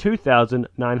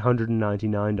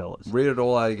 $22,999? Read it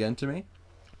all out again to me?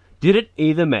 Did it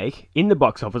either make in the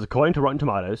box office, according to Rotten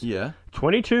Tomatoes, Yeah.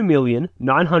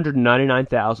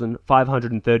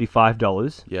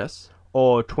 $22,999,535, Yes?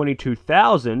 or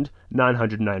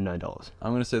 $22,999?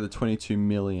 I'm going to say the 22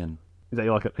 million. Is that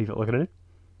you looking at it?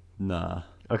 Nah.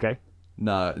 Okay,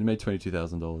 Nah, it made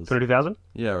 $22,000. 22,000.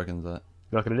 Yeah, I reckon that.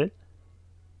 You looking at it?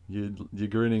 You're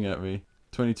grinning at me.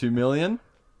 22 million?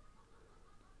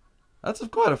 That's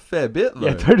quite a fair bit, though.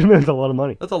 Yeah, 30 million's a lot of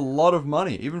money, That's a lot of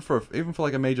money, even for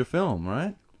like a major film,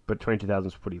 right? but 22,000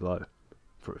 is pretty low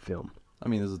for a film. I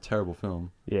mean, this is a terrible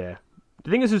film. Yeah. Do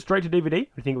you think this is straight to DVD? Or do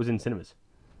you think it was in cinemas?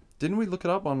 Didn't we look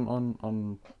it up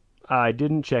on? I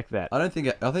didn't check that. I don't think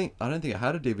it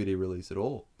had a DVD release at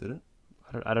all, did it?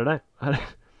 I don't know.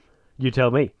 Do You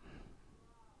tell me.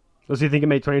 So you think it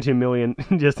made 22 million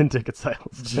just in ticket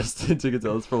sales? Just in ticket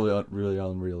sales, it's probably really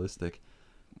unrealistic.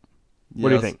 Yeah, What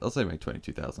do you think? I'll say make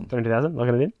 22,000. 22,000?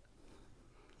 Locking it in?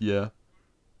 Yeah.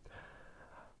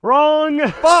 Wrong!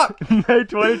 Fuck! Made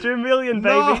 22 million,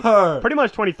 baby. No! Pretty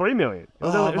much 23 million.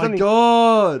 Oh my It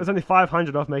god! was only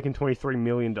 500 off making 23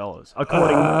 million dollars,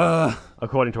 according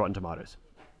to Rotten Tomatoes.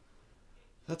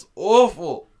 That's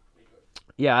awful.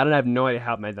 Yeah, I have no idea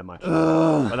how it made that much.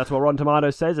 But that's what Rotten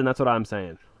Tomatoes says, and that's what I'm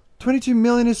saying. 22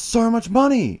 million is so much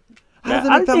money. How Yeah, did they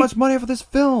I make that think- much money off of this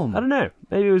film? I don't know.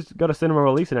 Maybe it was got a cinema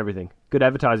release and everything. Good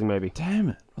advertising, maybe. Damn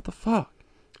it! What the fuck?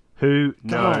 Who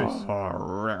knows?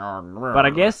 But I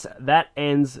guess that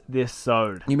ends this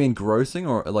sode. You mean grossing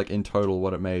or like in total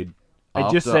what it made?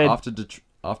 It just said- after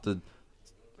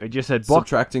It just said box.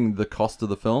 subtracting the cost of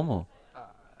the film, or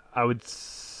I would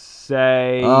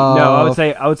say Oh, no.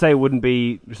 I would say it wouldn't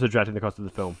be subtracting the cost of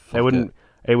the film. It wouldn't.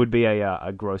 It would be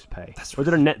a gross pay. Or is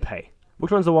it a net pay?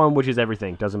 Which one's the one which is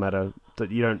everything? Doesn't matter. That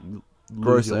you don't lose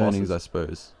gross your earnings, losses. I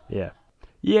suppose. Yeah.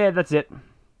 Yeah, that's it.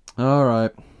 All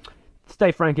right.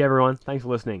 Stay frank, everyone. Thanks for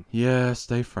listening. Yeah,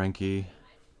 stay Frankie.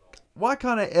 Why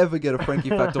can't I ever get a Frankie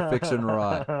fact or fiction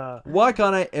right? Why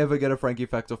can't I ever get a Frankie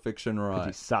fact or fiction Because you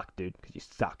right? suck, dude. Because you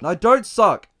suck. I don't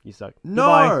suck. You suck. No!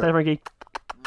 Goodbye. Stay Frankie.